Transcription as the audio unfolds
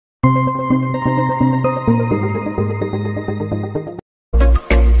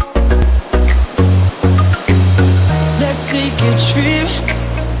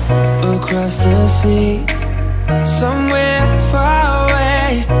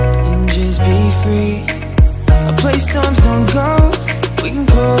can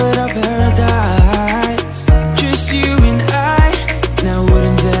call it our paradise. Just you and I, now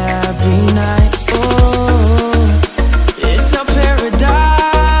wouldn't that be nice? Oh, it's our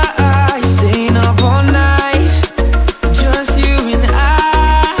paradise, staying up all night. Just you and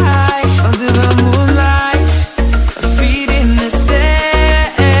I, under the moonlight, our feet in the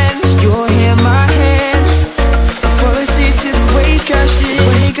sand, your hand, my hand. Fall asleep to the waves crashing,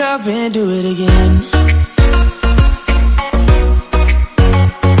 wake up and do it again.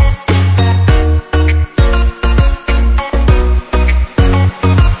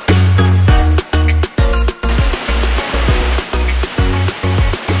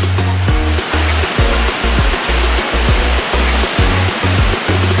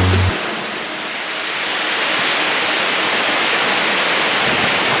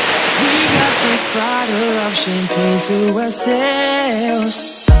 Bottle of champagne to ourselves.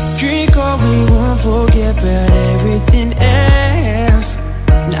 Drink all we want, forget about everything else.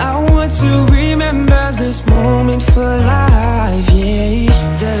 And I want to remember this moment for life, yeah.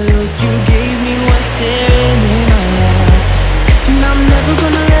 That look you gave me was staring in my eyes. And I'm never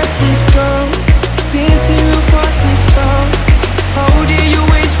gonna let this go. Dancing real fast and slow, holding your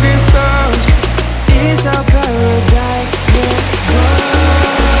waist real close. It's our paradise, let's go.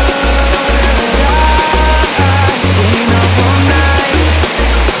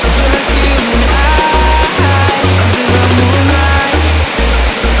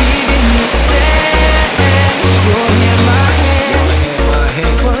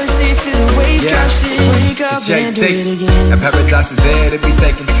 A paradise is there to be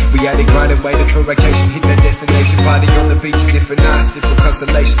taken. We had it grinding, waiting for vacation. Hit that destination, party on the beach is different nights, different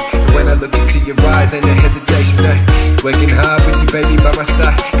constellations. And when I look into your eyes, ain't no hesitation. Working hard with you, baby, by my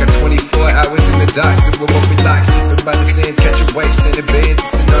side. Got 24 hours in the dark, doing what we like. Sipping by the sands, catching waves, sending bands.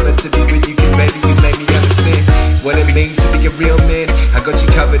 It's an honor to be with you, cause baby, you made me understand what it means to be a real man. I got you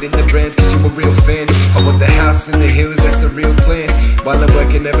covered in the brands, cause you a real fan. I want the house in the hills, that's the real plan. While I'm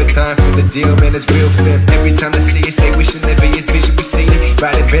working overtime for the deal, man, it's real fam. Every time they see us, they wishing their be as vision we seen it.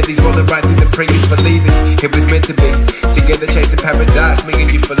 Riding Bentleys, rolling right through the previous, believe it. It was meant to be, together chasing paradise, me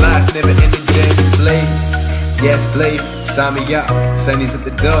and you for life, never ending journey, please. Yes, please, sign me up. Sonny's at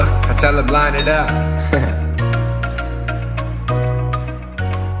the door, I tell him line it up.